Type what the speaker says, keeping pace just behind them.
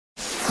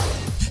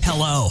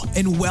Hello,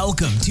 and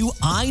welcome to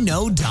I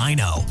Know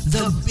Dino,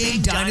 the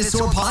Big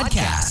Dinosaur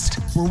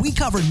Podcast, where we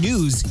cover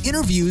news,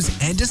 interviews,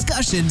 and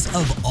discussions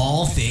of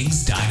all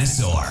things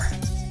dinosaur.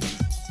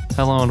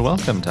 Hello and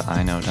welcome to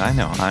I Know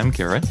Dino. I'm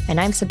Garrett. And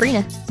I'm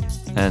Sabrina.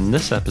 And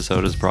this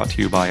episode is brought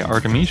to you by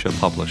Artemisia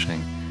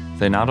Publishing.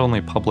 They not only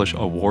publish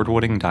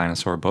award-winning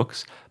dinosaur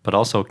books, but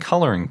also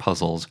coloring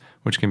puzzles,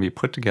 which can be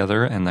put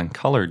together and then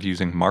colored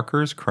using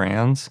markers,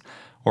 crayons,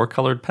 or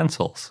colored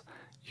pencils.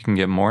 You can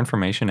get more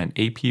information at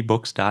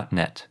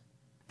apbooks.net.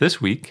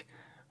 This week,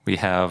 we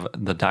have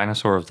the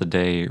dinosaur of the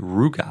day,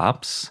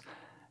 Rugops,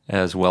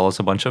 as well as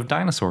a bunch of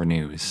dinosaur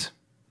news.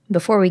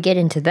 Before we get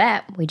into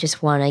that, we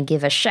just want to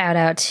give a shout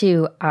out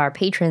to our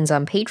patrons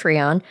on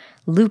Patreon,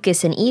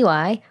 Lucas and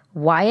Eli,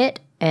 Wyatt,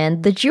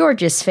 and the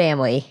Georges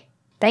family.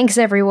 Thanks,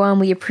 everyone.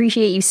 We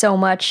appreciate you so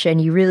much, and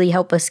you really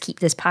help us keep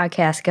this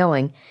podcast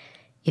going.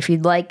 If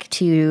you'd like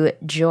to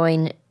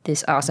join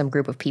this awesome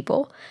group of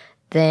people,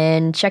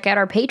 then check out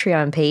our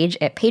Patreon page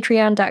at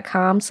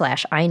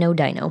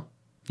patreon.com/iknowdino.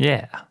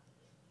 Yeah.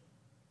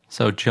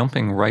 So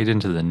jumping right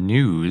into the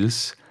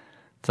news,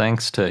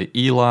 thanks to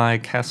Eli,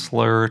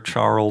 Kessler,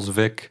 Charles,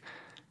 Vic,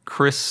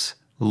 Chris,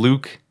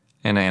 Luke,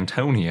 and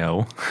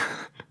Antonio.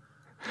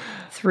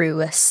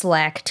 Through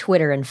Slack,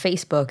 Twitter, and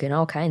Facebook in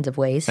all kinds of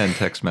ways. And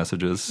text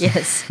messages.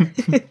 Yes.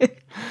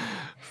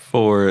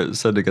 For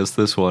sending us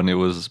this one. It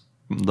was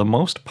the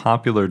most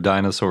popular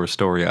dinosaur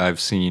story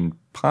I've seen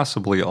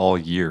possibly all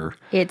year.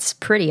 It's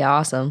pretty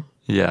awesome.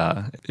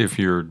 Yeah. If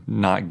you're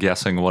not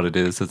guessing what it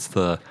is, it's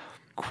the,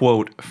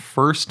 quote,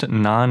 first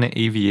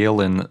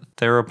non-avialan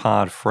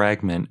theropod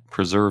fragment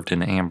preserved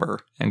in amber,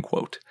 end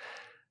quote.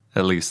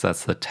 At least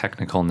that's the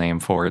technical name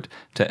for it.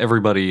 To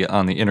everybody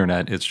on the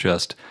internet, it's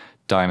just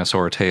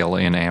dinosaur tail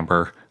in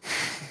amber.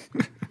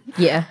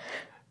 Yeah.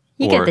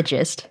 You get the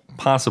gist.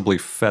 Possibly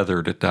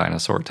feathered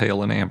dinosaur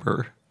tail in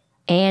amber.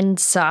 And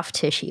soft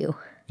tissue.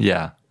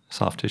 Yeah,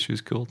 soft tissue is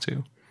cool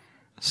too.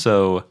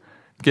 So,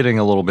 getting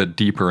a little bit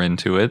deeper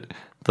into it,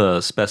 the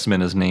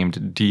specimen is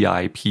named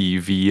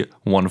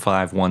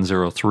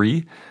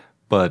DIPV15103,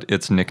 but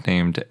it's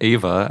nicknamed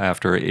Ava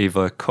after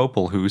Ava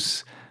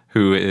Koppelhuis,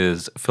 who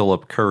is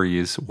Philip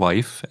Curry's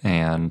wife,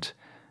 and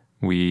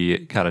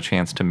we got a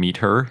chance to meet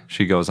her.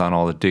 She goes on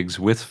all the digs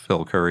with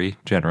Phil Curry,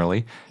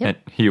 generally, and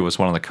he was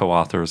one of the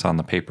co-authors on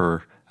the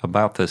paper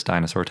about this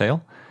dinosaur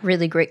tale.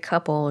 Really great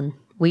couple, and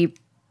we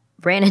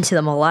ran into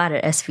them a lot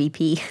at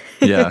SVP.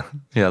 yeah,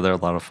 they're a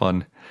lot of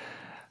fun.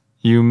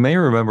 You may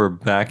remember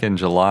back in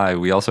July,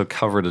 we also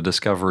covered a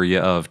discovery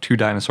of 2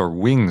 dinosaur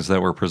wings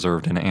that were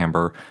preserved in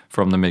amber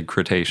from the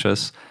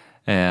mid-Cretaceous,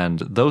 and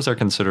those are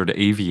considered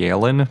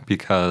avialan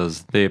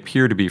because they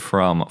appear to be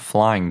from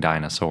flying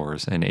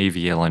dinosaurs, and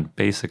avialan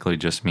basically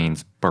just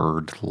means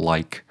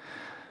bird-like.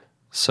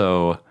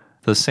 So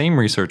the same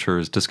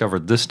researchers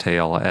discovered this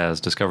tail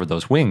as discovered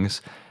those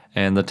wings,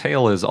 and the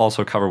tail is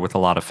also covered with a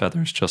lot of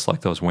feathers, just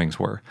like those wings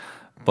were.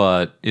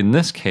 But in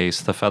this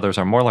case, the feathers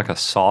are more like a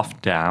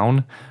soft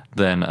down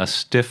than a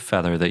stiff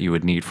feather that you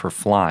would need for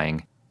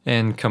flying.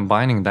 And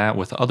combining that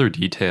with other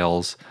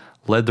details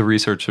led the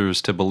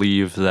researchers to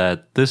believe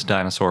that this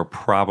dinosaur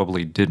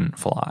probably didn't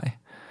fly.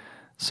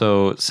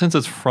 So since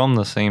it's from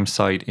the same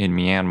site in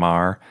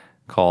Myanmar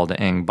called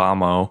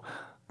Angbamo,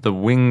 the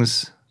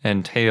wings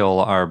and tail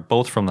are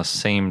both from the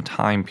same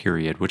time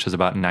period, which is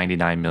about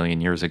 99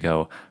 million years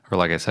ago, or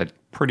like I said,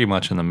 pretty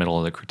much in the middle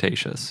of the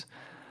Cretaceous.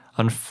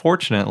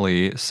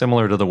 Unfortunately,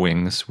 similar to the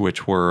wings,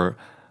 which were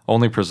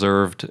only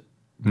preserved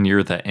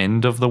near the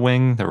end of the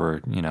wing, there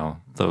were,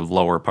 the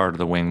lower part of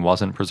the wing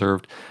wasn't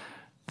preserved.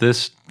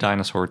 This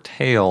dinosaur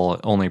tail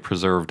only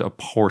preserved a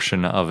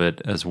portion of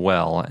it as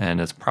well,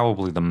 and it's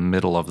probably the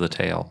middle of the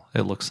tail,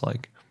 it looks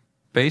like.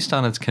 Based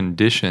on its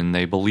condition,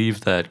 they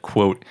believe that,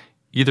 quote,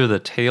 either the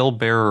tail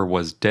bearer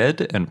was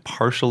dead and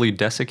partially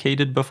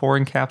desiccated before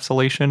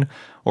encapsulation,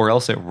 or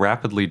else it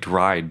rapidly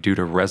dried due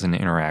to resin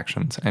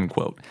interactions, end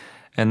quote.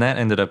 And that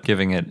ended up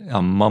giving it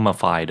a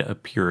mummified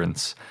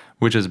appearance,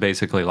 which is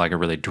basically like a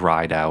really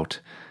dried out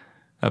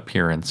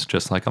appearance,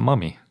 just like a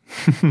mummy.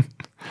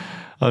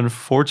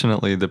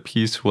 Unfortunately, the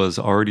piece was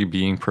already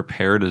being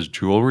prepared as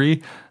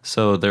jewelry,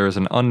 so there is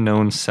an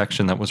unknown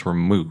section that was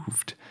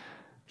removed.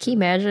 Can you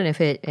imagine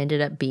if it ended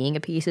up being a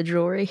piece of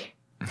jewelry?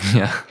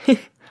 Yeah.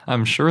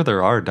 I'm sure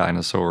there are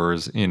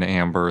dinosaurs in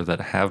amber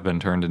that have been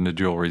turned into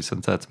jewelry,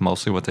 since that's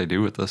mostly what they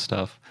do with this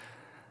stuff.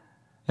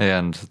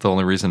 And the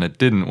only reason it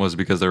didn't was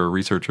because there were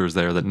researchers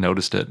there that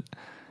noticed it.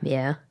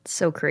 Yeah, it's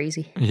so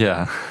crazy.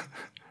 Yeah.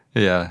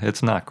 Yeah,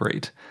 it's not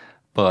great.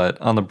 But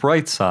on the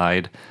bright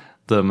side,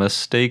 the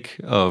mistake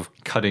of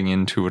cutting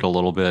into it a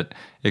little bit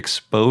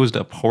exposed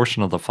a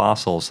portion of the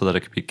fossil so that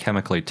it could be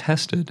chemically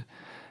tested.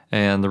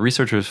 And the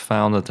researchers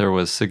found that there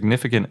was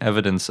significant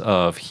evidence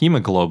of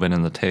hemoglobin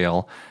in the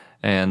tail,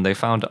 and they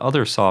found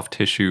other soft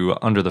tissue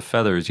under the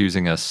feathers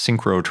using a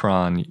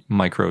synchrotron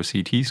micro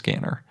CT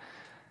scanner.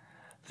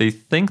 They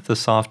think the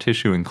soft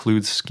tissue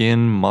includes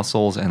skin,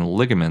 muscles, and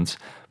ligaments,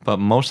 but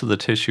most of the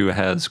tissue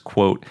has,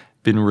 quote,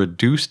 been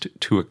reduced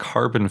to a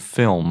carbon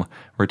film,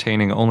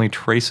 retaining only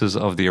traces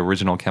of the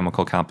original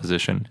chemical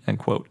composition, end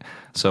quote.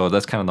 So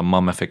that's kind of the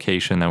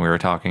mummification that we were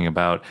talking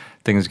about.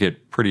 Things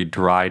get pretty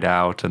dried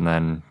out and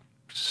then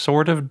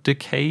sort of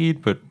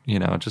decayed, but,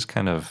 just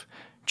kind of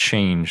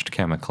changed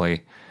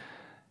chemically.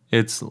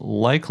 It's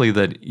likely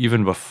that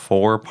even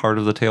before part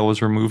of the tail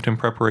was removed in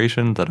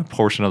preparation, that a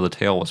portion of the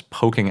tail was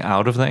poking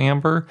out of the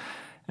amber,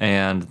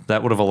 and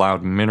that would have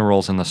allowed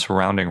minerals in the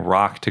surrounding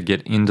rock to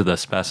get into the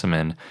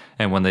specimen.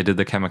 And when they did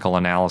the chemical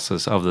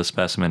analysis of the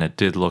specimen, it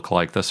did look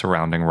like the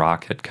surrounding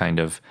rock had kind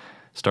of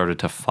started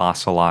to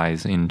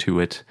fossilize into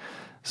it.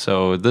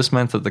 So this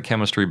meant that the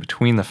chemistry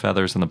between the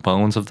feathers and the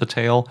bones of the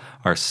tail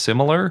are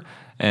similar,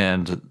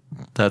 and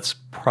that's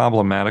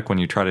problematic when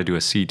you try to do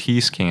a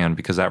CT scan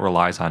because that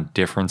relies on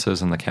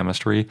differences in the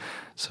chemistry.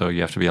 So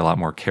you have to be a lot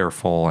more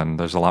careful, and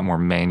there's a lot more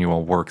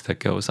manual work that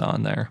goes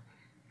on there.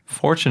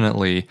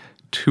 Fortunately,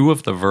 2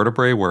 of the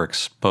vertebrae were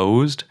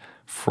exposed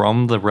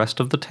from the rest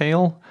of the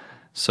tail,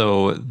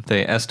 so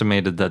they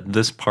estimated that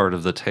this part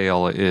of the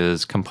tail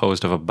is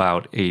composed of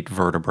about 8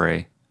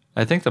 vertebrae.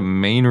 I think the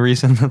main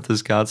reason that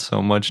this got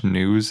so much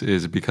news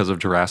is because of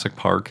Jurassic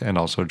Park and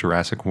also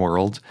Jurassic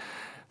World,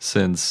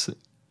 since,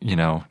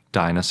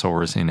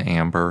 dinosaurs in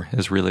amber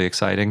is really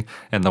exciting.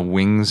 And the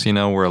wings,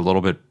 were a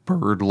little bit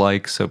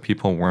bird-like, so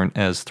people weren't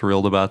as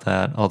thrilled about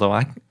that, although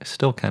I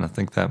still kind of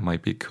think that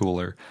might be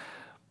cooler.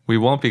 We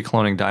won't be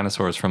cloning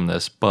dinosaurs from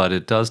this, but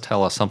it does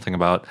tell us something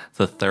about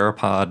the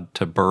theropod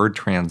to bird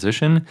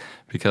transition,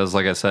 because,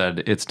 like I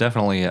said, it's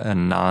definitely a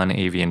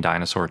non-avian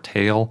dinosaur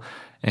tail.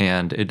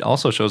 And it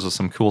also shows us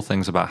some cool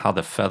things about how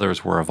the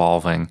feathers were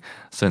evolving,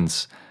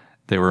 since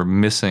they were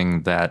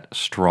missing that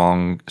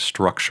strong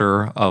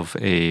structure of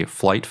a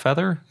flight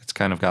feather. It's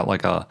kind of got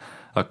like a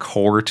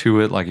core to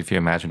it, like if you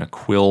imagine a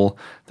quill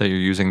that you're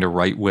using to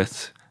write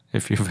with,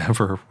 if you've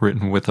ever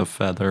written with a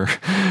feather.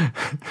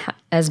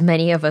 As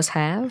many of us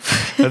have.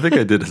 I think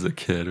I did as a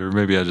kid, or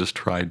maybe I just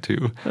tried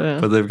to. Yeah.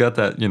 But they've got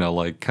that,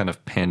 like kind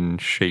of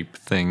pen-shaped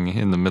thing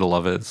in the middle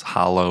of it. It's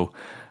hollow.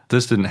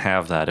 This didn't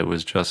have that. It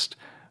was just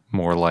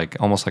more like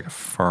almost like a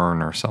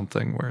fern or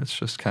something, where it's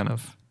just kind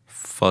of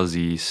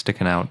fuzzy,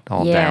 sticking out,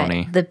 all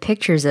downy. The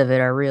pictures of it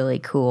are really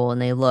cool,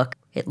 and it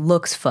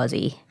looks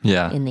fuzzy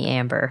in the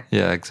amber.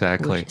 Yeah,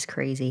 exactly. Which is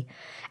crazy.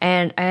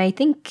 And I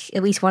think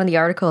at least one of the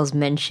articles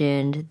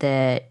mentioned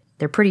that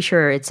they're pretty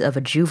sure it's of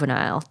a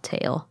juvenile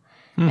tail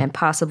and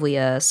possibly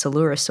a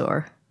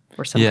coelurosaur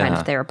or some kind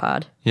of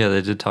theropod. Yeah,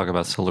 they did talk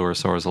about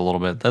coelurosaurs a little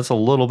bit. That's a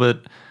little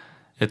bit...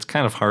 It's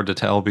kind of hard to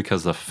tell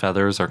because the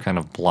feathers are kind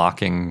of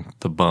blocking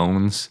the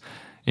bones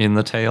in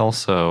the tail,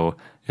 so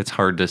it's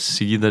hard to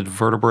see the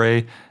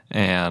vertebrae.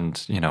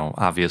 And,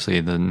 obviously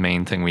the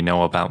main thing we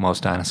know about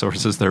most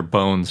dinosaurs is their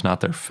bones,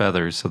 not their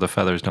feathers. So the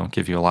feathers don't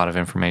give you a lot of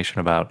information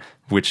about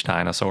which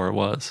dinosaur it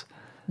was.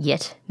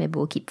 Yet. Maybe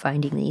we'll keep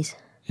finding these.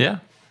 Yeah.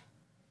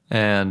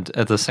 And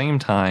at the same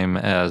time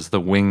as the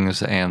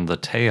wings and the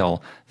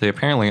tail, they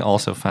apparently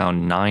also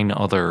found 9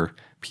 other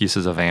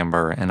pieces of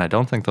amber, and I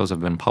don't think those have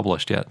been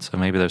published yet, so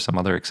maybe there's some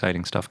other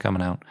exciting stuff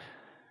coming out.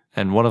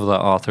 And one of the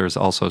authors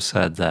also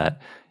said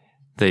that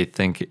they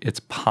think it's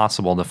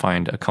possible to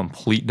find a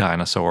complete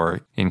dinosaur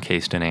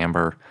encased in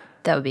amber.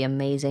 That would be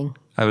amazing.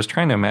 I was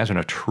trying to imagine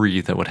a tree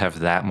that would have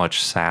that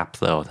much sap,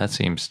 though. That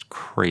seems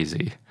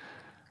crazy.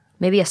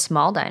 Maybe a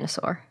small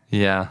dinosaur.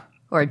 Yeah.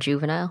 Or a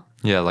juvenile.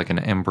 Yeah, like an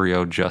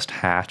embryo just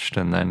hatched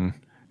and then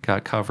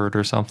got covered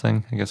or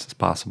something. I guess it's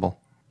possible.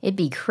 It'd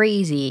be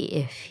crazy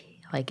if...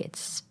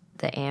 it's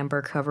the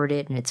amber covered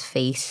it and its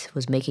face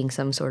was making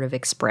some sort of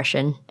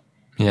expression.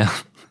 Yeah.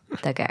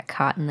 That got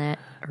caught in that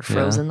or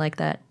frozen like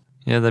that.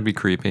 Yeah, that'd be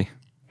creepy.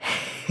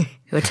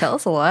 It would tell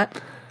us a lot.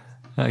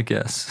 I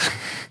guess.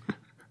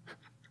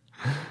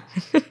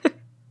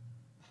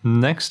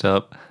 Next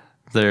up,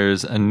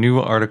 there's a new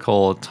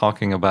article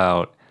talking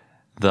about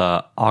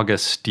the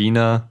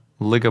Augustina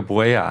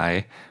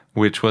ligabuei,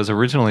 which was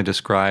originally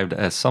described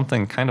as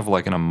something kind of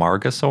like an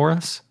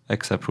Amargasaurus,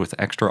 except with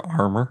extra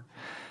armor.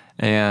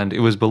 And it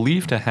was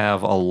believed to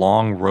have a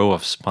long row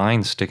of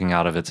spines sticking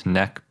out of its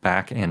neck,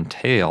 back, and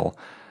tail.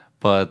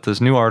 But this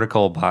new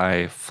article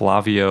by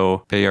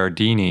Flavio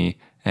Bayardini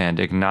and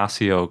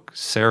Ignacio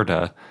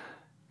Cerda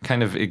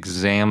kind of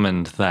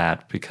examined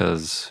that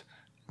because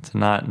it's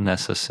not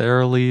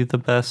necessarily the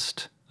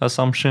best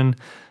assumption.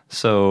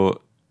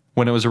 So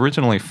when it was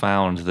originally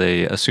found,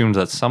 they assumed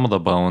that some of the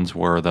bones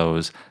were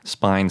those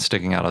spines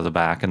sticking out of the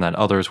back and that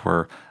others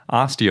were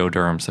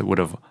osteoderms that would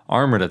have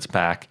armored its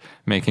back,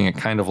 making it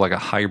kind of like a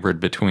hybrid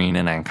between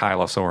an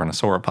ankylosaur and a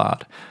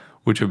sauropod,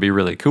 which would be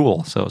really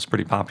cool, so it's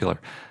pretty popular.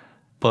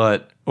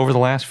 But over the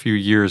last few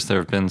years, there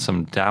have been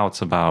some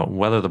doubts about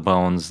whether the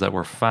bones that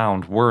were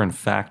found were in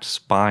fact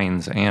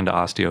spines and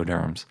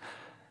osteoderms.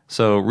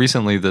 So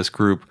recently, this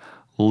group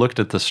looked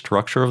at the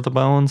structure of the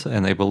bones,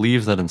 and they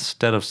believe that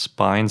instead of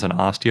spines and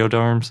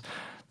osteoderms,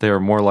 they are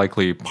more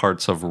likely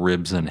parts of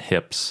ribs and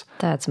hips.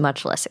 That's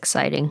much less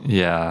exciting.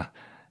 Yeah.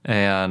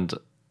 And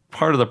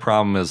part of the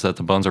problem is that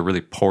the bones are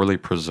really poorly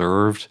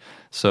preserved,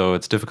 so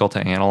it's difficult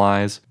to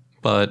analyze.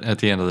 But at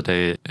the end of the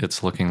day,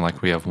 it's looking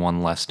like we have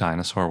one less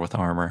dinosaur with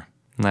armor.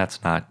 And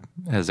that's not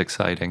as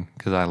exciting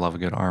because I love a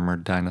good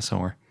armored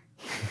dinosaur.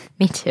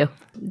 Me too.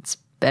 It's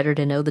better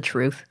to know the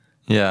truth.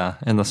 Yeah,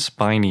 and the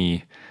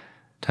spiny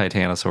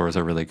titanosaurs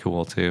are really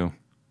cool too.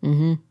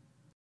 Mm-hmm.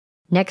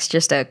 Next,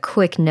 just a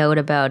quick note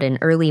about an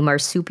early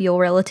marsupial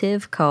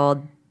relative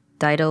called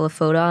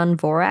Didylophodon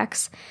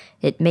vorax.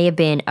 It may have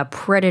been a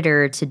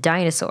predator to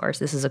dinosaurs.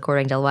 This is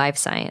according to Live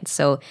Science.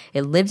 So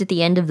it lived at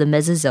the end of the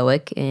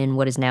Mesozoic in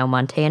what is now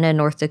Montana and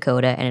North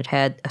Dakota, and it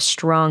had a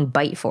strong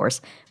bite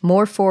force.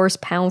 More force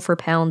pound for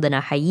pound than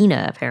a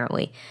hyena,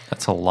 apparently.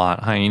 That's a lot.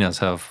 Hyenas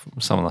have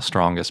some of the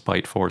strongest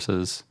bite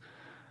forces.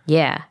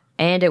 Yeah,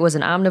 and it was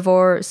an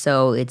omnivore,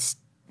 so it's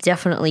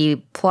definitely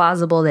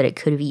plausible that it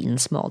could have eaten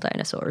small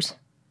dinosaurs.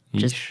 Yeesh.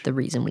 Just the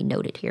reason we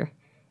note it here.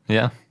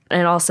 Yeah.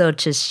 And also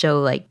to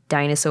show, like,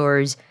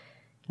 dinosaurs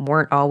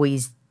weren't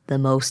always the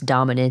most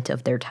dominant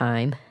of their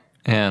time.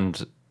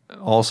 And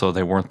also,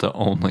 they weren't the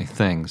only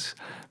things.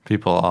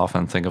 People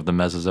often think of the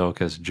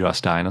Mesozoic as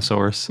just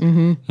dinosaurs.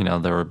 Mm-hmm. You know,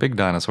 there were big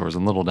dinosaurs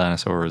and little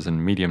dinosaurs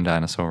and medium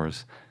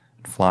dinosaurs,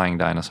 flying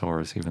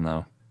dinosaurs, even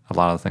though a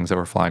lot of the things that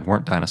were flying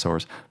weren't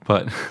dinosaurs.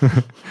 But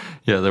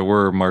yeah, there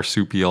were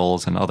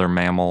marsupials and other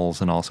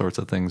mammals and all sorts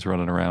of things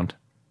running around.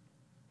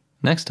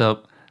 Next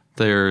up,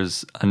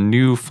 there's a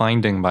new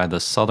finding by the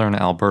Southern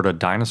Alberta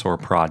Dinosaur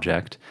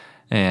Project,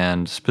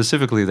 and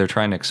specifically they're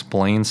trying to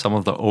explain some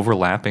of the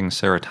overlapping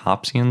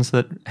ceratopsians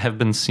that have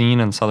been seen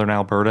in southern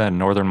Alberta and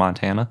northern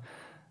Montana.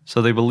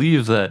 So they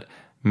believe that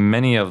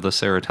many of the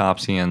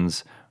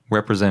ceratopsians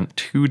represent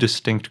two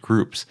distinct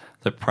groups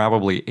that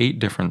probably ate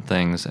different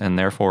things and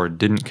therefore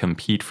didn't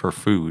compete for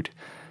food.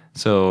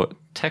 So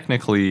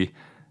technically,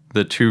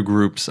 the two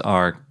groups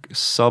are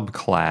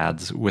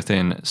subclads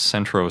within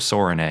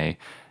Centrosaurinae,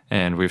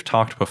 and we've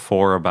talked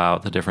before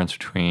about the difference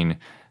between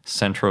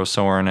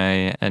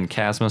Centrosaurinae and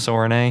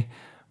Chasmosaurinae,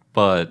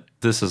 but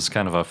this is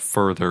kind of a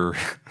further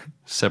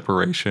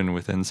separation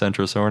within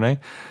Centrosaurinae.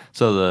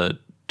 So the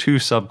two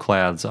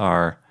subclads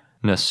are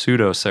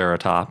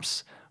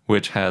Nasutoceratops,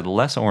 which had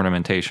less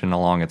ornamentation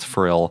along its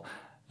frill,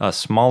 a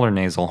smaller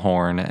nasal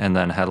horn, and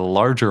then had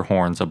larger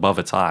horns above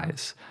its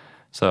eyes.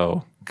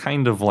 So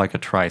kind of like a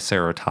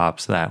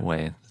Triceratops that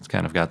way. It's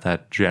kind of got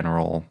that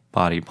general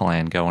body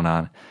plan going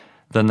on.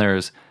 Then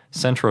there's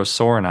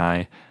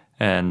Centrosaurinae,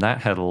 and that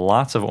had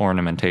lots of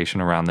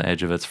ornamentation around the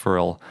edge of its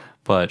frill,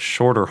 but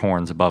shorter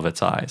horns above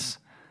its eyes.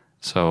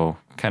 So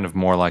kind of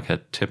more like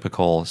a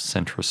typical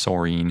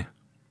Centrosaurine.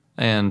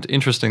 And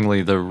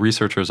interestingly, the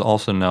researchers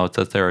also note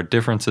that there are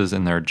differences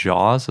in their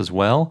jaws as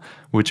well,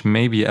 which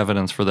may be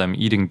evidence for them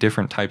eating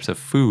different types of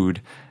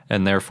food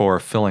and therefore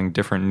filling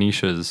different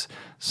niches.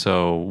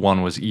 So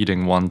one was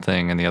eating one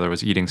thing and the other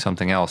was eating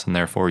something else, and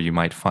therefore you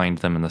might find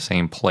them in the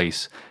same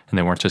place and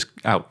they weren't just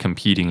out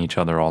competing each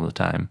other all the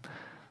time.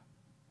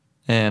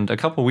 And a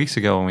couple weeks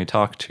ago when we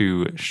talked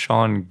to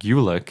Sean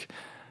Gulick,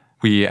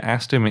 we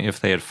asked him if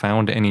they had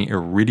found any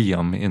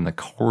iridium in the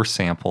core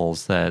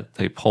samples that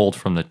they pulled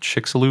from the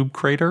Chicxulub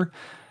crater.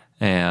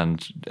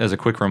 And as a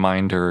quick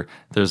reminder,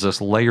 there's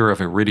this layer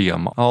of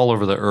iridium all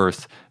over the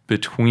Earth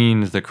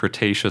between the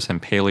Cretaceous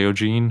and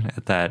Paleogene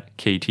at that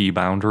KT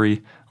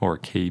boundary or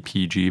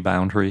KPG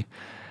boundary.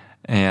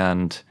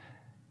 And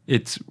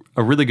it's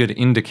a really good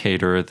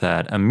indicator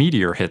that a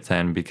meteor hit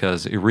then,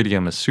 because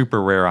iridium is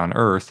super rare on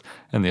Earth,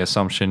 and the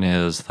assumption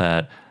is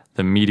that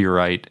the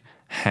meteorite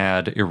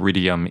had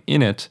iridium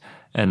in it,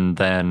 and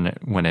then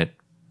when it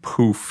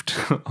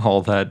poofed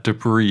all that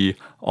debris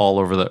all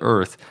over the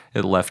Earth,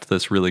 it left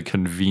this really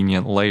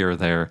convenient layer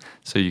there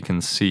so you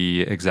can see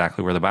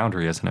exactly where the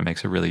boundary is, and it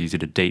makes it really easy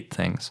to date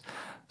things.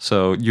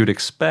 So you'd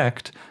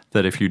expect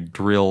that if you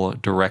drill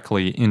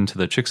directly into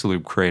the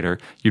Chicxulub crater,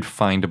 you'd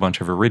find a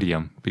bunch of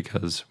iridium,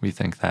 because we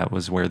think that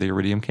was where the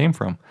iridium came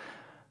from.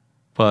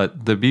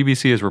 But the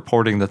BBC is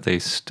reporting that they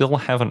still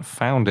haven't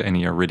found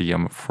any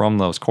iridium from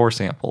those core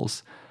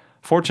samples.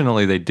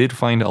 Fortunately, they did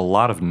find a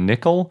lot of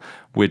nickel,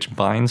 which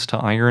binds to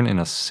iron in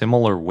a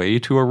similar way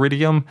to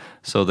iridium,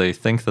 so they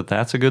think that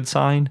that's a good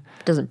sign.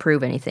 Doesn't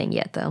prove anything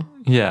yet, though.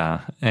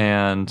 Yeah,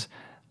 and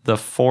the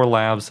 4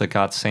 labs that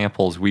got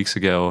samples weeks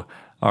ago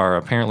are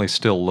apparently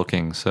still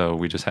looking, so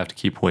we just have to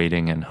keep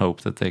waiting and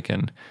hope that they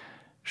can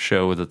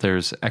show that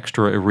there's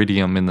extra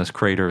iridium in this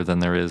crater than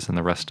there is in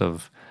the rest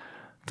of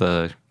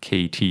the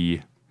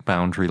KT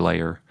boundary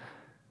layer.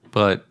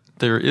 But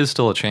there is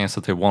still a chance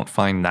that they won't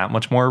find that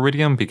much more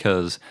iridium,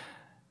 because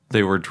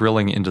they were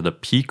drilling into the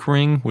peak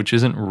ring, which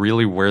isn't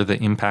really where the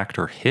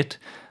impactor hit.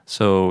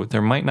 So there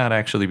might not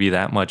actually be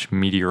that much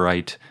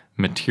meteorite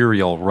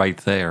material right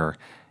there.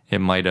 It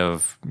might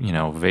have,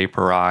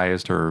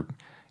 vaporized or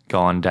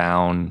gone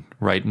down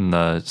right in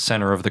the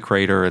center of the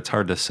crater. It's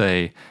hard to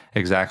say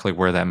exactly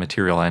where that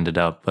material ended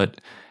up, but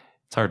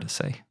it's hard to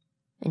say.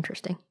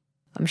 Interesting.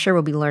 I'm sure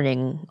we'll be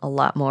learning a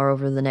lot more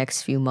over the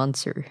next few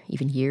months or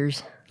even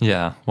years.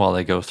 Yeah, while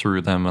they go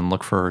through them and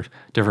look for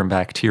different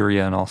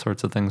bacteria and all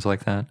sorts of things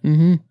like that.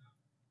 Mm-hmm.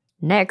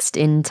 Next,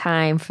 in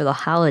time for the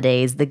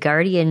holidays, The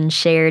Guardian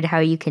shared how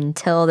you can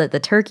tell that the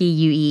turkey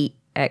you eat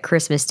at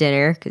Christmas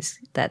dinner, because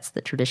that's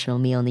the traditional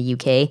meal in the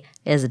UK,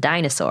 is a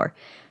dinosaur.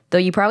 Though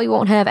you probably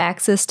won't have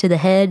access to the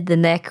head, the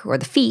neck, or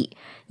the feet,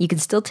 you can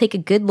still take a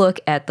good look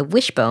at the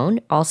wishbone,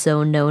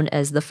 also known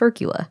as the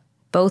furcula.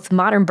 Both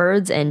modern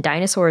birds and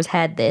dinosaurs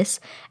had this,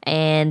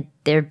 and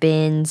there have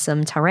been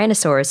some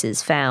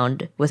tyrannosauruses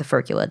found with a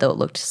furcula, though it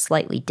looked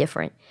slightly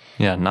different.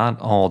 Yeah, not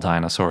all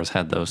dinosaurs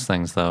had those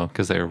things, though,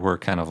 because they were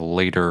kind of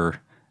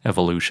later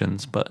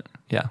evolutions, but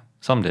yeah,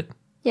 some did.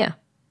 Yeah,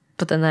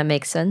 but then that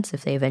makes sense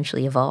if they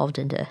eventually evolved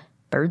into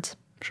birds.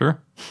 Sure.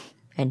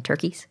 And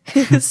turkeys,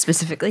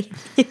 specifically.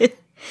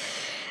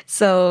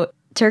 So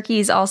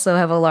turkeys also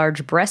have a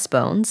large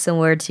breastbone,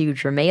 similar to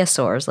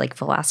dromaeosaurs like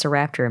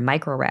Velociraptor and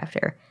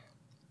Microraptor.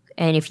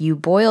 And if you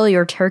boil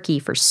your turkey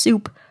for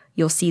soup,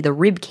 you'll see the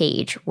rib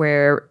cage,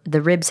 where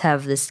the ribs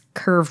have this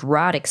curved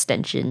rod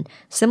extension,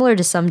 similar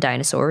to some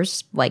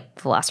dinosaurs, like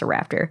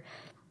Velociraptor.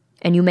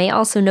 And you may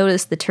also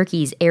notice the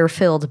turkey's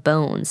air-filled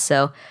bones,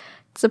 so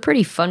it's a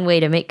pretty fun way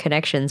to make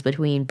connections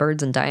between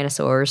birds and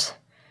dinosaurs.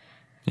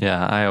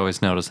 Yeah, I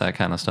always notice that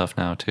kind of stuff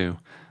now, too.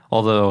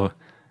 Although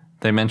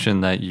they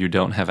mentioned that you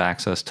don't have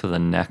access to the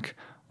neck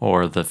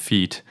or the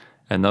feet,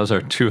 and those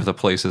are two of the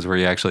places where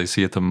you actually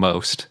see it the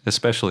most,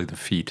 especially the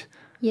feet.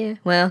 Yeah,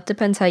 well,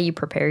 depends how you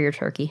prepare your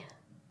turkey.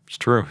 It's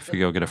true, if you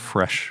go get a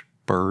fresh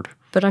bird.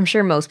 But I'm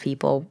sure most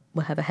people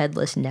will have a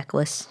headless,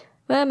 neckless.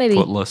 Well, maybe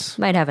footless.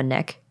 Might have a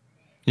neck.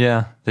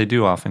 Yeah, they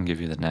do often give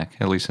you the neck,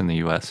 at least in the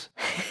U.S.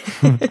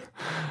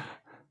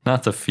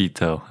 Not the feet,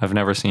 though. I've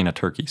never seen a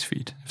turkey's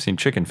feet. I've seen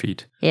chicken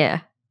feet.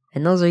 Yeah,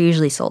 and those are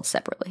usually sold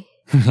separately.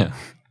 Yeah.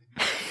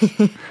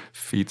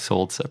 Feet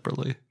sold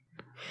separately.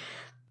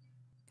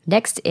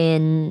 Next,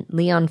 in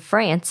Lyon,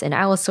 France, an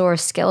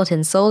Allosaurus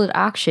skeleton sold at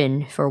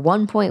auction for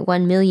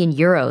 1.1 million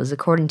euros,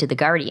 according to The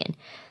Guardian.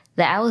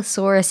 The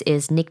Allosaurus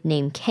is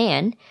nicknamed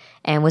Can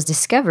and was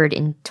discovered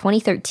in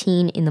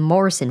 2013 in the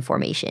Morrison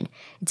Formation.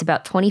 It's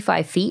about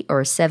 25 feet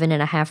or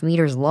 7.5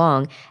 meters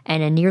long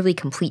and a nearly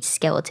complete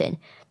skeleton.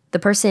 The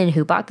person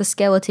who bought the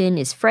skeleton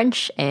is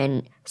French,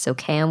 and so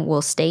Cam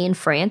will stay in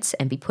France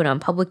and be put on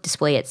public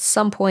display at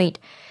some point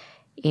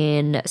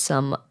in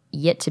some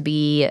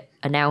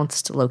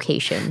yet-to-be-announced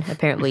location.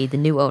 Apparently, the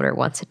new owner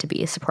wants it to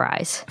be a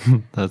surprise.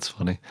 That's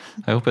funny.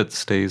 I hope it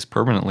stays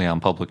permanently on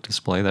public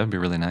display. That would be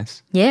really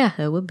nice. Yeah,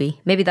 it would be.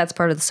 Maybe that's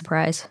part of the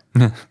surprise.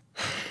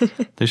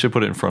 They should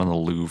put it in front of the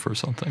Louvre or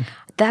something.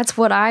 That's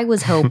what I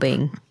was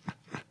hoping.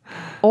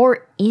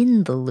 Or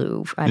in the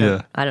Louvre.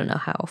 I don't know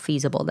how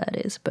feasible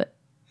that is, but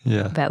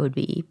yeah, that would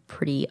be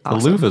pretty awesome.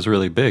 The Louvre is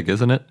really big,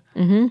 isn't it?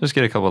 Mm-hmm. Just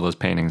get a couple of those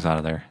paintings out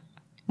of there.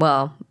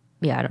 Well,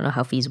 yeah, I don't know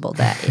how feasible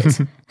that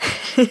is.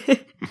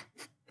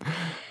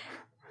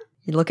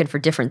 You're looking for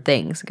different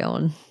things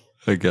going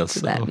I guess to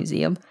that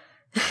museum.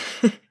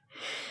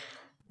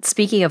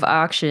 Speaking of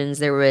auctions,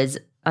 there was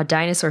a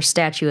dinosaur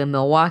statue in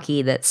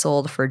Milwaukee that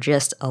sold for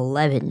just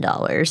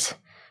 $11,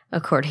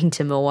 according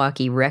to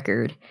Milwaukee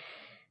Record.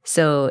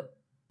 So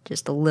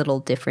just a little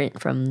different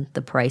from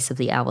the price of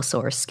the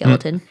Allosaurus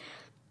skeleton.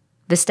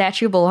 The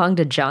statue belonged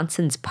to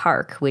Johnson's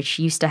Park, which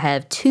used to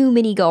have 2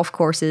 mini golf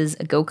courses,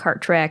 a go-kart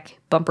track,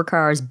 bumper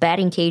cars,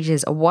 batting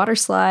cages, a water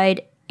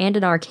slide, and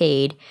an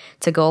arcade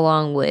to go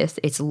along with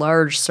its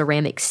large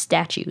ceramic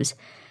statues.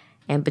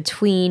 And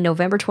between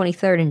November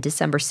 23rd and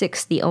December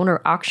 6th, the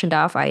owner auctioned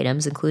off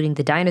items, including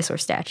the dinosaur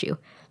statue.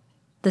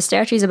 The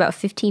statue is about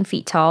 15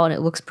 feet tall, and it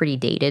looks pretty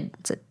dated.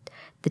 It's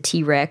the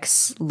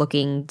T-Rex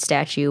looking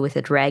statue with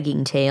a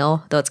dragging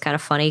tail, though it's kind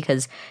of funny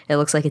because it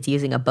looks like it's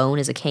using a bone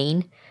as a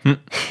cane.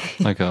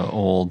 Like an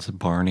old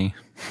Barney.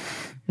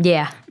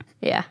 Yeah,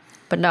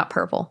 but not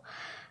purple.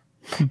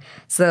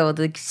 So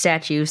the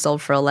statue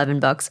sold for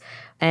 $11,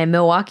 and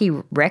Milwaukee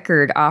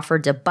Record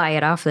offered to buy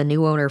it off the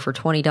new owner for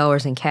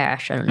 $20 in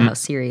cash. I don't know how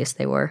serious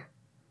they were.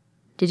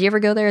 Did you ever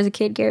go there as a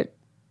kid, Garrett?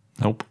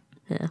 Nope.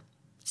 Yeah,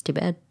 it's too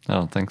bad. I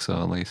don't think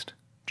so, at least.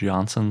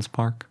 Johnson's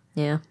Park?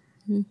 Yeah.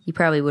 You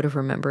probably would have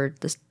remembered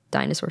this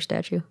dinosaur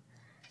statue.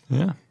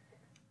 Yeah.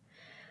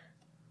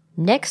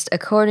 Next,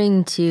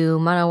 according to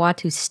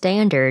Manawatu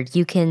Standard,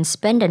 you can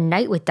spend a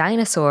night with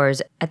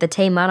dinosaurs at the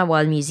Te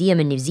Manawa Museum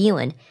in New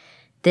Zealand.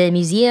 The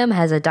museum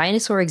has a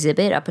dinosaur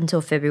exhibit up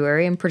until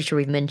February. I'm pretty sure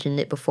we've mentioned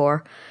it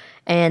before.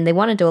 And they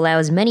wanted to allow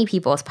as many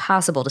people as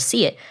possible to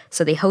see it,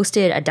 so they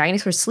hosted a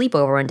dinosaur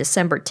sleepover on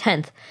December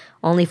 10th.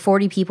 Only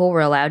 40 people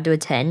were allowed to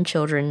attend,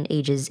 children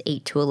ages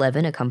 8 to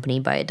 11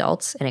 accompanied by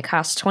adults, and it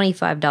costs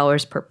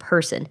 $25 per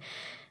person.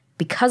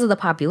 Because of the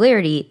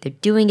popularity, they're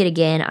doing it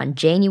again on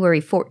January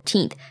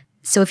 14th.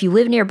 So if you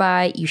live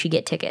nearby, you should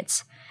get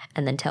tickets,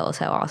 and then tell us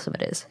how awesome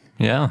it is.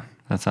 Yeah,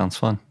 that sounds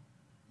fun.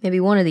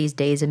 Maybe one of these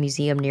days a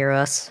museum near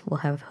us will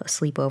have a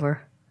sleepover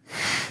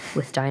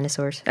with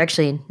dinosaurs.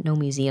 Actually, no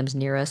museums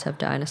near us have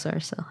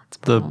dinosaurs, so it's a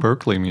The problem.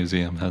 Berkeley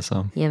Museum has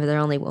some. Yeah, but they're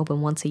only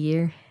open once a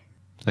year.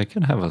 They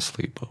could have a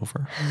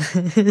sleepover.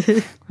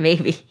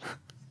 Maybe.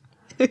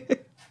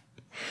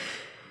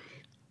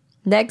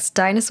 Next,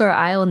 Dinosaur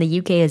Isle in the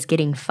UK is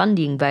getting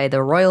funding by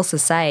the Royal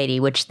Society,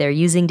 which they're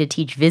using to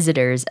teach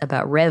visitors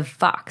about Rev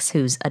Fox,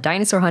 who's a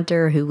dinosaur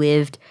hunter who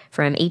lived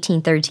from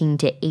 1813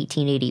 to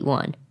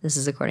 1881. This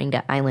is according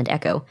to Island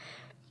Echo.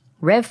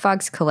 Rev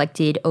Fox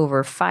collected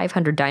over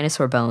 500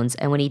 dinosaur bones,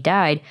 and when he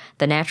died,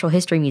 the Natural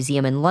History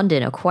Museum in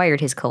London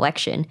acquired his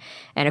collection.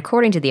 And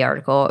according to the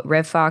article,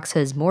 Rev Fox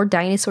has more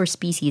dinosaur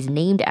species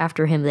named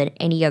after him than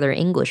any other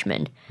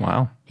Englishman.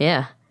 Wow.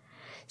 Yeah.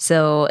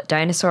 So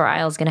Dinosaur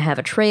Isle is going to have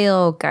a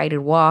trail, guided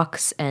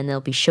walks, and they'll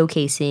be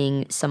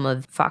showcasing some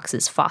of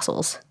Fox's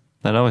fossils.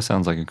 That always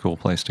sounds like a cool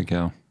place to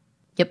go.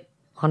 Yep,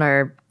 on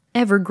our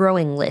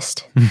ever-growing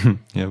list.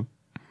 Yep.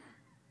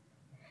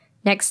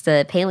 Next,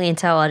 the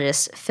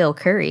paleontologist Phil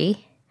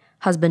Currie,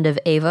 husband of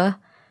Ava,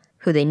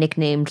 who they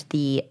nicknamed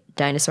the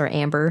dinosaur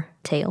amber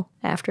tail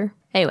after.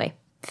 Anyway,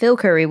 Phil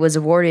Currie was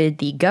awarded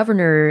the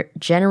Governor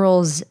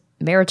General's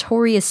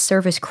Meritorious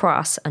Service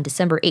Cross on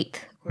December 8th.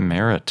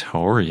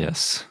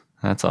 Meritorious.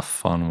 That's a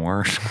fun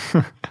word.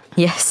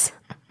 Yes.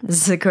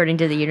 This is according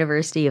to the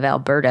University of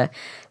Alberta.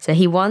 So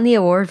he won the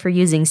award for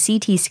using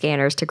CT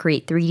scanners to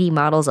create 3D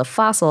models of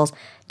fossils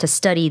to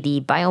study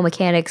the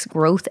biomechanics,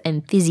 growth,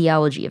 and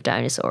physiology of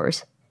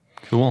dinosaurs.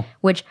 Cool.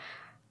 Which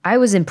I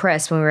was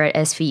impressed when we were at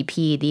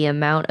SVP, the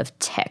amount of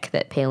tech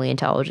that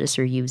paleontologists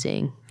are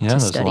using to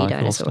study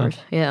dinosaurs.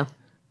 Cool. Yeah.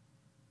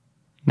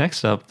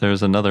 Next up,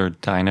 there's another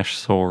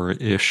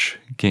dinosaur-ish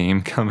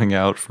game coming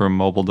out for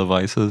mobile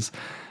devices.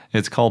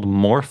 It's called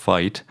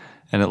Morphite,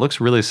 and it looks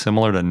really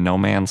similar to No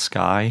Man's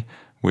Sky,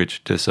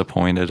 which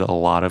disappointed a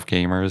lot of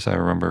gamers. I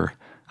remember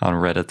on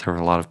Reddit there were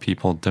a lot of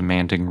people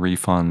demanding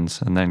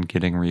refunds and then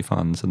getting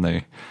refunds,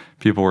 and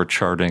people were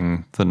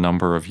charting the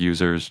number of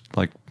users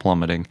like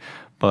plummeting.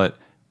 But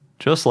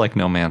just like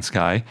No Man's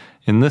Sky,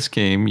 in this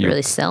game you're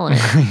really selling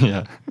it.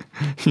 Yeah.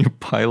 You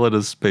pilot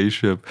a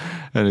spaceship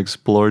and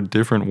explore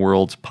different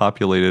worlds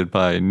populated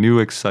by new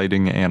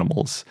exciting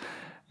animals.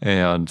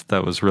 And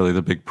that was really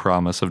the big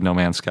promise of No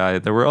Man's Sky.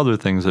 There were other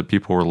things that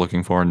people were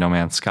looking for in No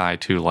Man's Sky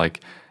too, like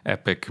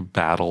epic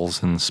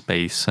battles in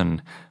space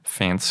and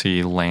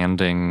fancy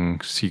landing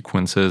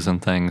sequences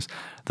and things.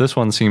 This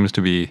one seems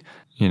to be,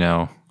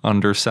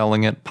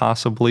 underselling it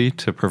possibly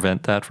to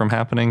prevent that from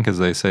happening, because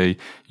they say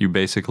you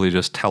basically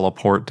just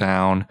teleport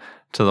down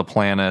to the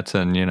planet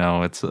and,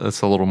 it's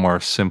a little more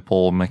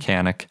simple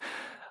mechanic.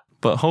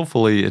 But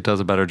hopefully it does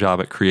a better job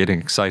at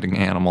creating exciting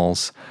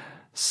animals.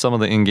 Some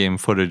of the in-game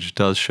footage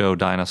does show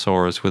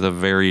dinosaurs with a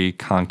very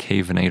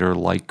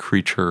concavenator-like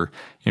creature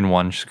in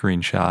one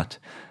screenshot.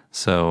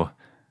 So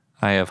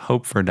I have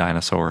hope for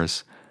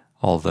dinosaurs,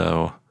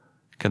 although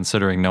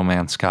considering No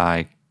Man's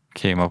Sky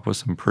came up with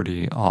some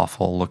pretty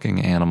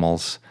awful-looking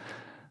animals,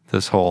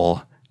 this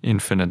whole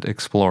infinite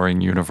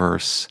exploring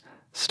universe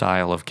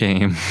style of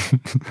game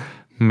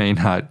may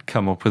not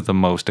come up with the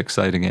most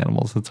exciting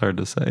animals. It's hard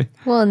to say.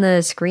 Well, in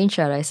the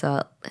screenshot I saw,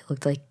 it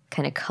looked like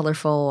kind of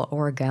colorful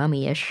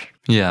origami-ish.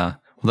 Yeah.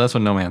 Well, that's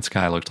what No Man's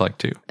Sky looked like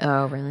too.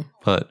 Oh, really?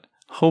 But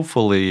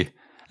hopefully,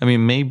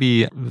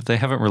 maybe they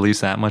haven't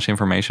released that much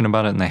information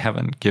about it, and they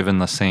haven't given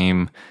the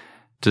same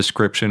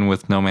description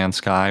with No Man's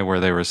Sky where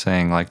they were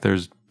saying, like,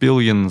 there's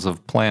billions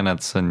of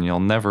planets and you'll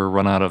never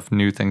run out of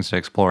new things to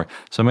explore.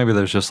 So maybe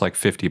there's just like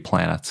 50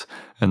 planets,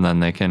 and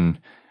then they can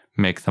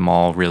make them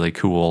all really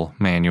cool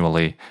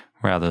manually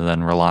rather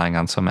than relying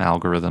on some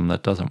algorithm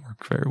that doesn't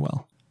work very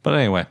well. But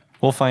anyway,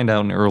 we'll find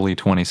out in early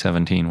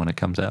 2017 when it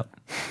comes out.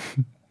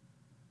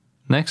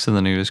 Next in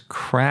the news,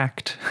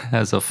 Cracked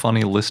has a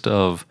funny list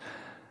of,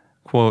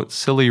 quote,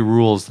 silly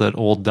rules that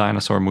old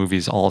dinosaur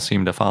movies all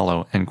seem to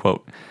follow, end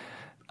quote.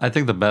 I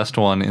think the best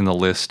one in the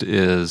list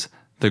is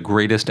the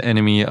greatest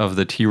enemy of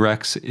the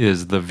T-Rex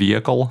is the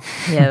vehicle.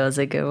 Yeah, that was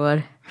a good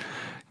one.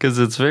 Because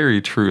it's very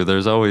true.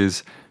 There's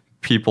always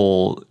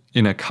people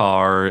in a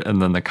car,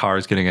 and then the car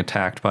is getting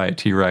attacked by a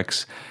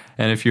T-Rex.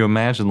 And if you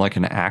imagine like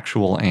an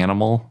actual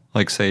animal,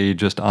 like say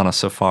just on a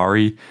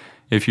safari,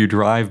 if you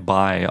drive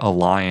by a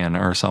lion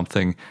or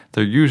something,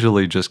 they're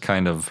usually just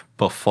kind of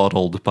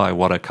befuddled by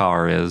what a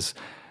car is.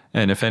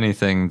 And if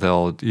anything,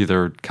 they'll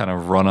either kind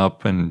of run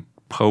up and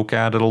poke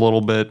at it a little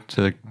bit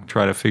to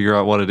try to figure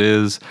out what it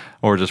is,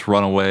 or just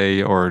run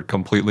away or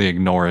completely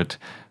ignore it.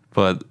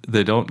 But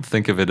they don't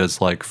think of it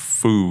as like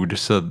food,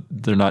 so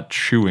they're not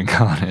chewing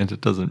on it. It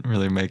doesn't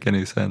really make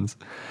any sense.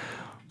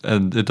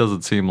 And it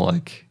doesn't seem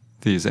like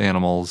these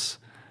animals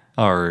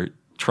are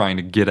trying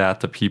to get at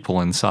the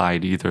people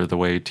inside either, the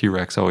way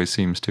T-Rex always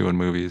seems to in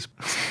movies.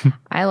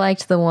 I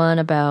liked the one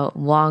about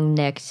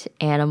long-necked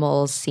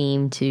animals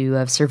seem to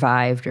have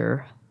survived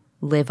or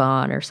live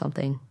on or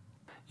something.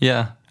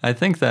 Yeah, I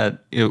think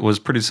that it was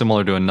pretty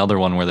similar to another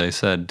one where they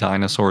said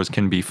dinosaurs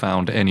can be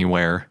found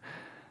anywhere.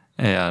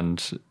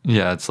 And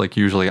yeah, it's like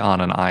usually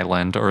on an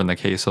island, or in the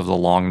case of the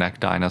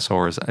long-necked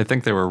dinosaurs, I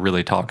think they were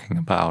really talking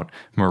about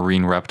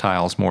marine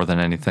reptiles more than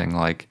anything,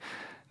 like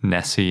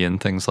Nessie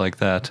and things like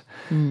that.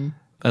 Mm.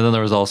 And then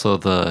there was also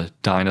the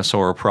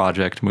Dinosaur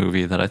Project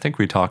movie that I think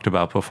we talked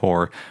about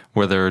before,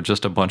 where there are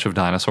just a bunch of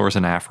dinosaurs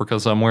in Africa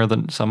somewhere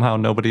that somehow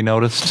nobody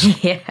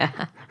noticed.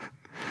 Yeah.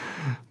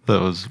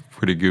 That was a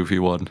pretty goofy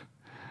one.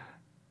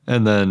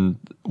 And then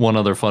one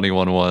other funny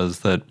one was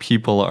that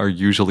people are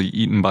usually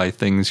eaten by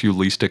things you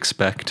least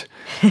expect.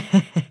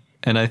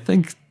 And I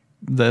think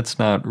that's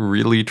not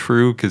really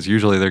true because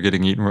usually they're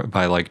getting eaten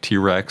by like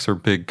T-Rex or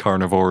big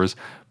carnivores.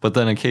 But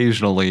then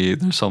occasionally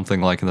there's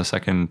something like in the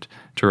second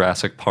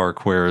Jurassic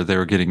Park where they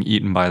were getting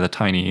eaten by the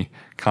tiny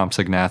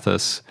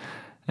Compsognathus.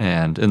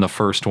 And in the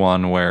first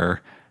one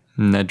where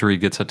Nedry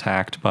gets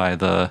attacked by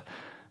the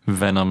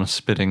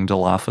venom-spitting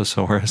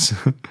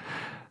Dilophosaurus.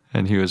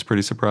 And he was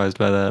pretty surprised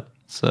by that.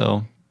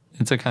 So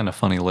it's a kind of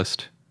funny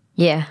list.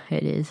 Yeah,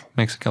 it is.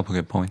 Makes a couple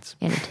good points.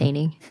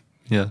 Entertaining.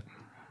 Yeah.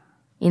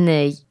 In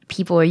the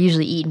people are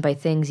usually eaten by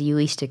things you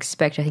least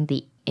expect, I think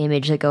the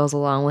image that goes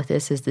along with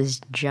this is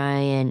this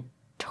giant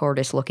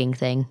tortoise-looking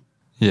thing.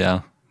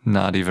 Yeah,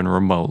 not even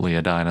remotely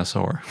a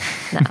dinosaur.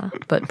 Nah,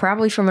 but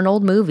probably from an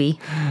old movie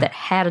that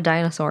had a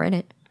dinosaur in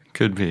it.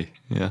 Could be,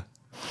 yeah.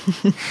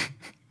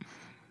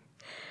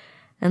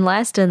 And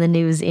last in the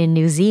news, in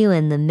New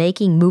Zealand, the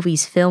Making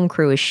Movies film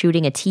crew is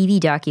shooting a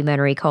TV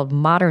documentary called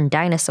Modern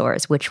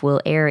Dinosaurs, which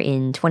will air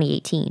in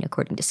 2018,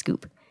 according to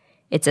Scoop.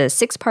 It's a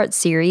 6-part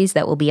series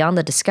that will be on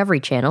the Discovery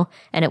Channel,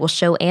 and it will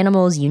show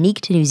animals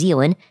unique to New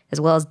Zealand,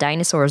 as well as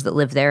dinosaurs that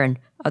live there and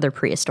other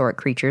prehistoric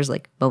creatures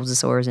like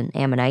mosasaurs and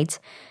ammonites.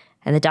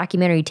 And the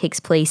documentary takes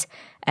place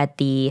at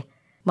the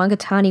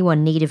Maungataoniwa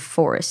Native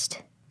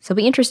Forest. So it'll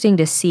be interesting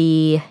to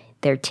see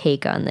their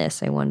take on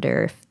this. I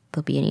wonder if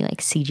there'll be any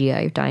like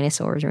CGI of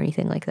dinosaurs or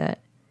anything like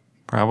that.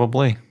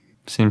 Probably.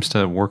 Seems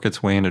to work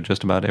its way into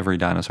just about every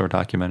dinosaur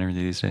documentary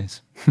these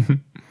days.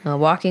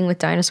 Walking with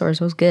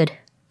Dinosaurs was good.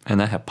 And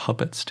that had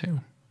puppets too.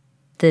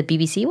 The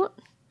BBC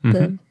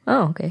one?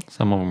 Oh, okay.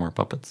 Some of them were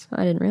puppets.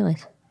 I didn't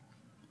realize.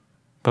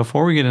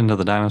 Before we get into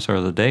the dinosaur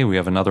of the day, we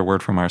have another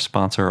word from our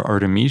sponsor,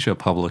 Artemisia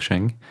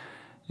Publishing.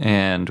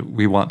 And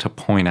we want to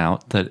point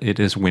out that it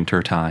is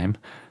winter time.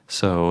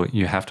 So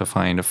you have to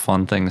find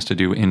fun things to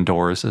do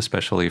indoors,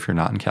 especially if you're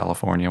not in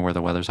California where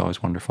the weather's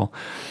always wonderful.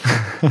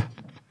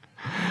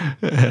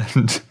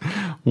 And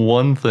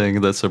one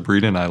thing that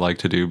Sabrina and I like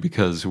to do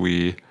because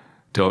we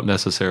don't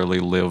necessarily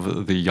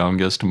live the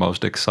youngest,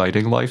 most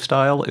exciting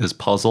lifestyle is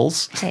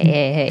puzzles.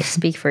 Hey,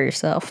 speak for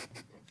yourself.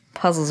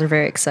 Puzzles are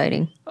very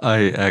exciting.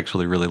 I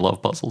actually really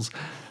love puzzles.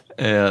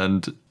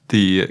 And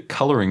the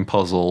coloring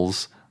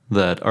puzzles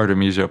that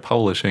Artemisia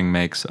Publishing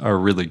makes are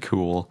really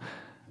cool.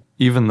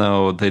 Even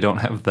though they don't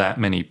have that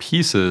many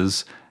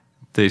pieces,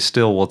 they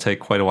still will take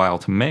quite a while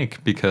to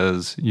make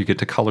because you get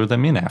to color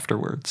them in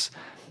afterwards.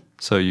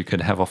 So you could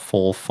have a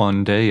full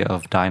fun day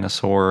of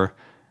dinosaur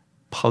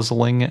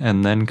puzzling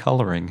and then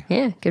coloring.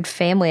 Yeah, good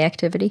family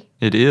activity.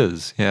 It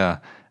is, yeah.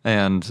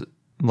 And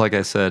like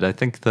I said, I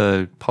think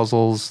the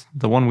puzzles,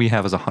 the one we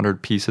have is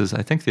 100 pieces.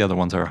 I think the other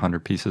ones are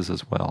 100 pieces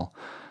as well.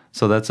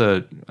 So that's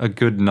a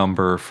good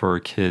number for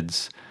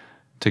kids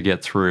to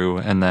get through.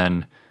 And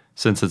then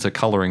since it's a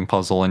coloring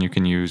puzzle and you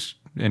can use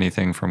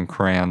anything from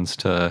crayons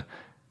to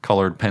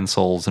colored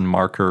pencils and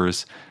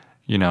markers,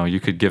 you know,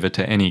 you could give it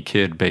to any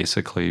kid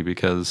basically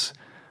because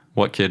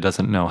what kid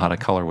doesn't know how to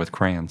color with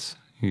crayons?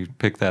 You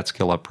pick that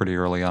skill up pretty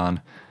early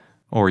on.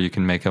 Or you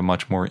can make a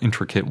much more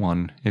intricate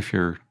one if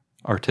you're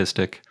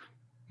artistic.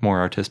 More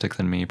artistic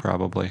than me,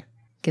 probably.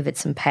 Give it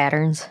some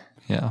patterns.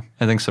 Yeah.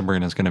 I think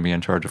Sabrina's going to be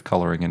in charge of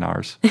coloring in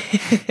ours.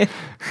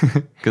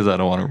 Because I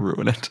don't want to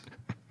ruin it.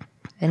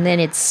 And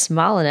then it's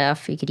small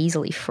enough you could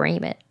easily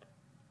frame it.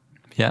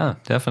 Yeah,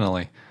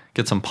 definitely.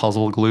 Get some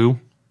puzzle glue.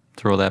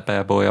 Throw that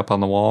bad boy up on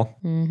the wall.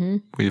 Mm-hmm.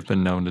 We've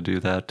been known to do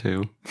that,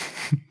 too.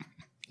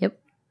 Yep.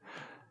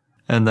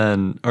 And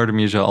then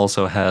Artemisia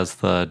also has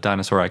the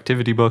dinosaur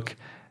activity book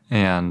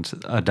and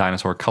a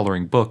dinosaur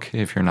coloring book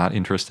if you're not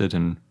interested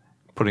in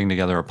putting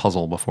together a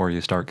puzzle before you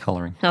start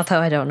coloring. Although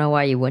I don't know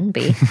why you wouldn't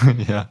be.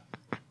 Yeah.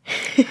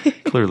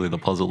 Clearly the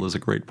puzzle is a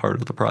great part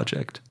of the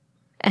project.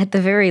 At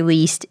the very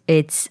least,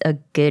 it's a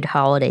good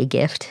holiday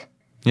gift.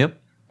 Yep.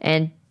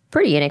 And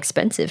pretty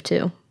inexpensive,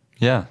 too.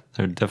 Yeah,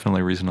 they're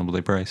definitely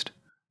reasonably priced.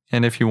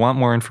 And if you want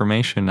more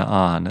information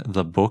on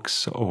the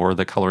books or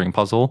the coloring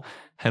puzzle,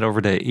 head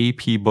over to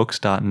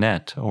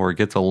apbooks.net or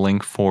get the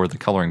link for the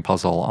coloring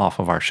puzzle off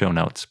of our show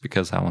notes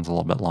because that one's a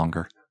little bit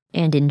longer.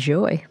 And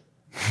enjoy.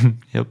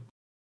 Yep.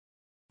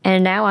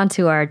 And now on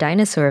to our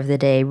dinosaur of the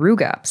day,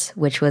 Rugops,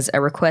 which was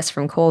a request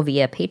from Cole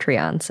via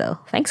Patreon, so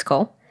thanks,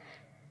 Cole.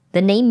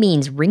 The name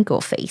means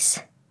wrinkle face,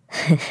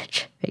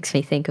 which makes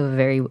me think of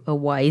a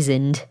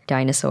wizened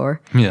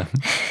dinosaur. Yeah.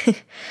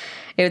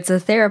 It's a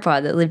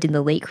theropod that lived in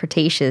the Late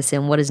Cretaceous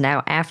in what is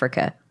now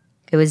Africa.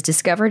 It was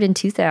discovered in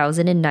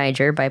 2000 in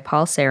Niger by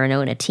Paul Sereno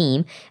and a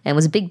team, and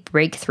was a big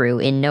breakthrough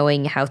in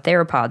knowing how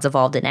theropods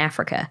evolved in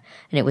Africa,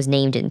 and it was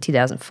named in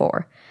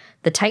 2004.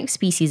 The type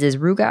species is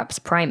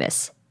Rugops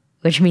primus,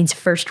 which means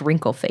first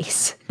wrinkle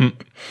face.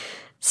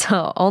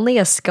 So only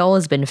a skull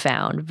has been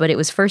found, but it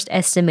was first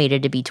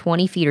estimated to be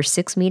 20 feet or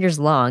 6 meters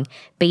long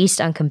based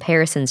on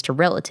comparisons to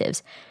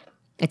relatives.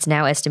 It's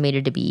now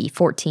estimated to be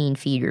 14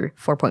 feet or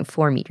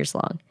 4.4 meters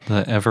long.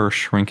 The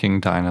ever-shrinking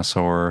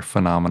dinosaur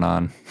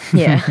phenomenon.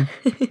 Yeah.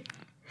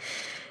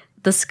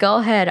 The skull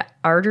had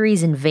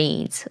arteries and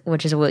veins,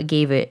 which is what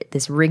gave it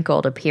this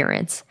wrinkled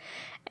appearance.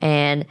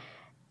 And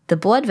the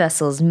blood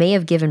vessels may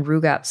have given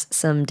Rugops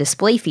some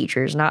display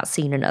features not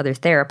seen in other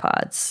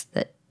theropods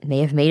that may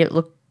have made it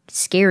look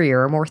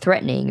scarier or more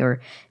threatening,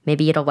 or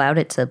maybe it allowed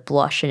it to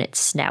blush in its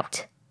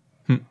snout.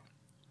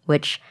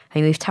 Which, I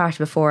mean, we've talked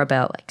before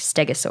about like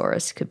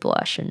Stegosaurus could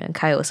blush and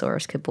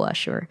Ankylosaurus could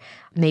blush, or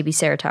maybe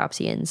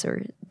Ceratopsians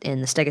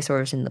and the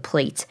Stegosaurus in the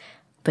plate.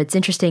 But it's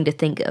interesting to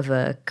think of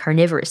a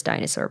carnivorous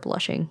dinosaur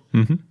blushing.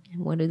 And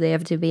what do they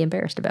have to be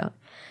embarrassed about?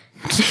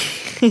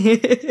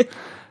 I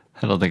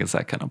don't think it's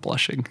that kind of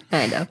blushing.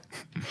 I know.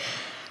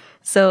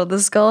 So the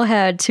skull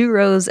had 2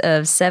 rows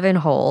of 7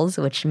 holes,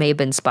 which may have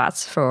been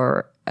spots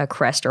for a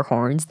crest or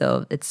horns,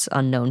 though it's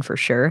unknown for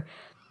sure.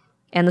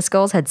 And the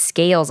skulls had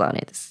scales on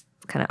it, this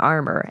kind of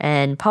armor.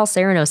 And Paul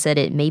Sereno said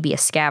it may be a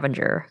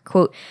scavenger.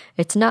 Quote,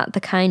 "It's not the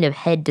kind of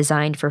head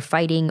designed for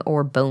fighting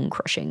or bone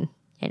crushing,"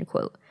 end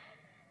quote.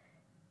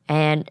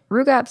 And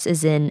Rugops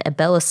is an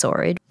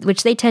abelosaurid,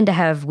 which they tend to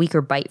have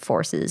weaker bite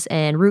forces,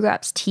 and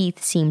Rugops'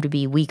 teeth seem to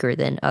be weaker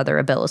than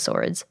other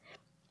abelosaurids.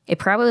 It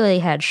probably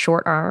had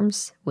short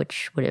arms,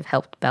 which would have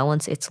helped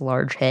balance its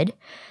large head.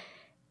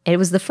 It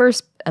was the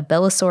first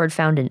abelosaurid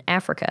found in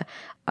Africa.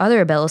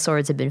 Other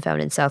abelosaurids have been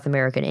found in South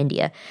America and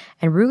India,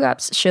 and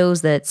Rugops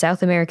shows that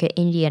South America,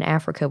 India, and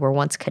Africa were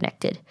once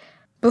connected.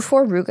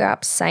 Before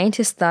Rugops,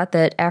 scientists thought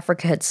that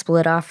Africa had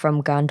split off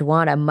from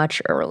Gondwana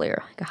much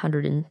earlier, like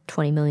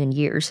 120 million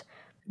years.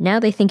 Now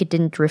they think it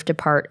didn't drift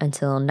apart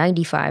until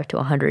 95 to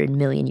 100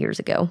 million years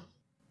ago.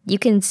 You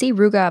can see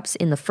Rugops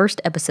in the first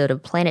episode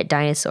of Planet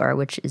Dinosaur,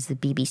 which is the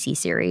BBC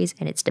series,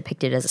 and it's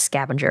depicted as a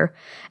scavenger.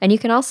 And you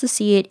can also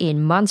see it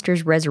in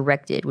Monsters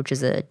Resurrected, which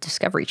is a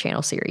Discovery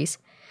Channel series.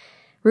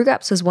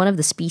 Rugops was one of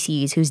the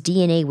species whose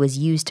DNA was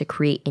used to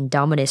create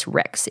Indominus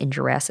Rex in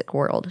Jurassic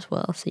World as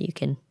well, so you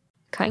can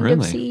kind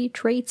of see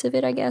traits of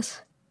it, I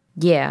guess.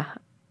 Yeah.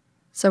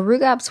 So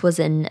Rugops was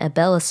an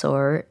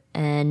abelosaur,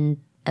 and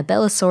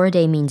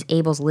Abelosauridae means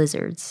Abel's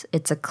lizards.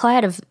 It's a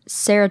clade of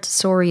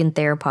ceratosaurian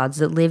theropods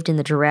that lived in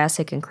the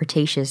Jurassic and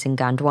Cretaceous in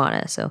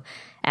Gondwana, so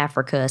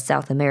Africa,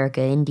 South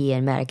America, India,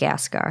 and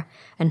Madagascar.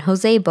 And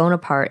Jose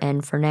Bonaparte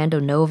and Fernando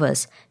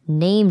Novas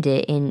named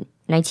it in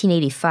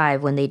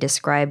 1985 when they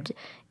described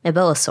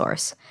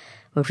Abelosaurus,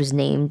 which was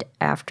named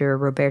after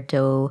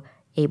Roberto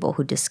Abel,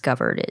 who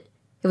discovered it.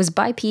 It was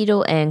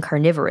bipedal and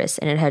carnivorous,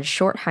 and it had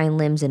short hind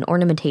limbs and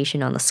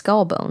ornamentation on the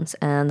skull bones,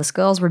 and the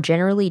skulls were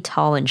generally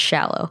tall and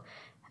shallow.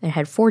 It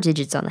had 4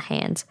 digits on the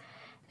hands,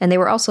 and they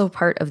were also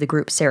part of the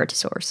group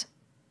Ceratosaurs.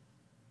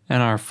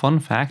 And our fun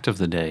fact of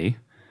the day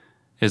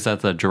is that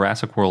the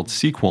Jurassic World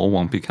sequel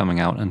won't be coming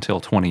out until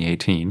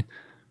 2018.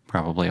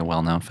 Probably a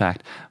well-known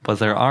fact, but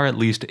there are at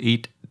least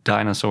 8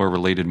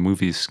 dinosaur-related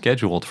movies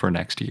scheduled for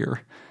next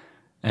year.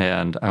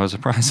 And I was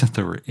surprised that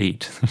there were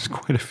 8. There's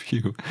quite a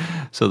few.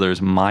 So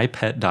there's My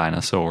Pet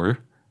Dinosaur,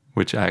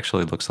 which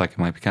actually looks like it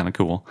might be kind of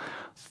cool.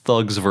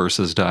 Thugs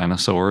vs.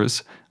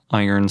 Dinosaurs,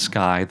 Iron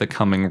Sky, The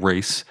Coming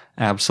Race,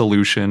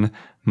 Absolution,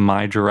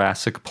 My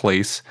Jurassic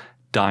Place,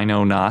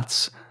 Dino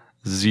Knots,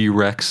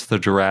 Z-Rex, The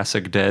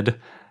Jurassic Dead,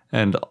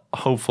 and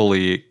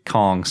hopefully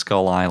Kong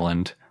Skull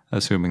Island,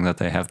 assuming that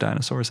they have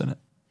dinosaurs in it.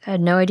 I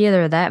had no idea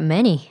there were that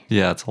many.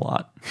 Yeah, it's a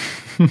lot.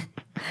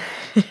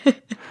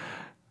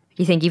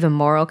 You think even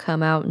more will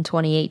come out in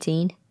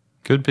 2018?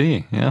 Could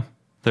be, yeah.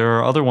 There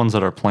are other ones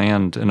that are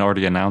planned and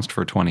already announced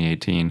for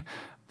 2018,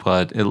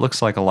 but it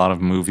looks like a lot of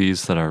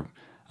movies that are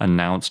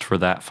announced for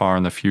that far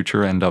in the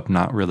future end up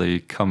not really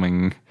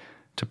coming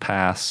to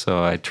pass,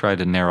 so I tried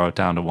to narrow it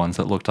down to ones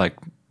that looked like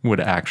would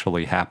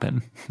actually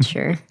happen.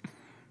 Sure.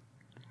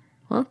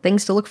 Well,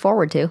 things to look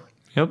forward to.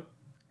 Yep.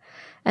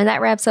 And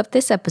that wraps up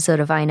this episode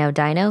of I Know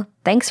Dino.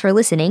 Thanks for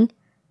listening.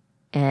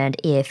 And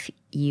if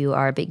you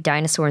are a big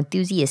dinosaur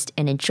enthusiast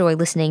and enjoy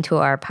listening to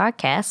our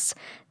podcasts,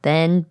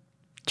 then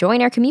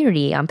join our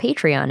community on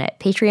Patreon at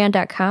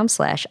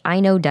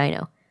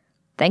patreon.com/iknowdino.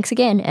 Thanks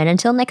again, and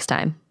until next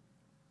time.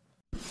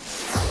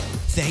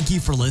 Thank you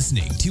for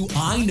listening to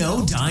I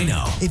Know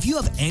Dino. If you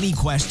have any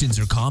questions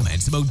or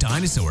comments about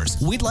dinosaurs,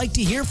 we'd like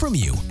to hear from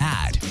you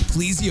at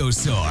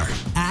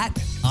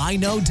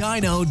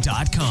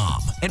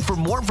plesiosaur@iknowdino.com. And for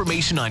more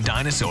information on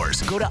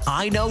dinosaurs, go to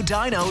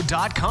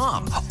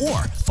iknowdino.com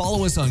or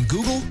follow us on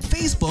Google,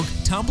 Facebook,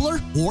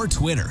 Tumblr, or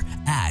Twitter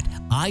at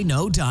I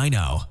Know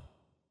Dino.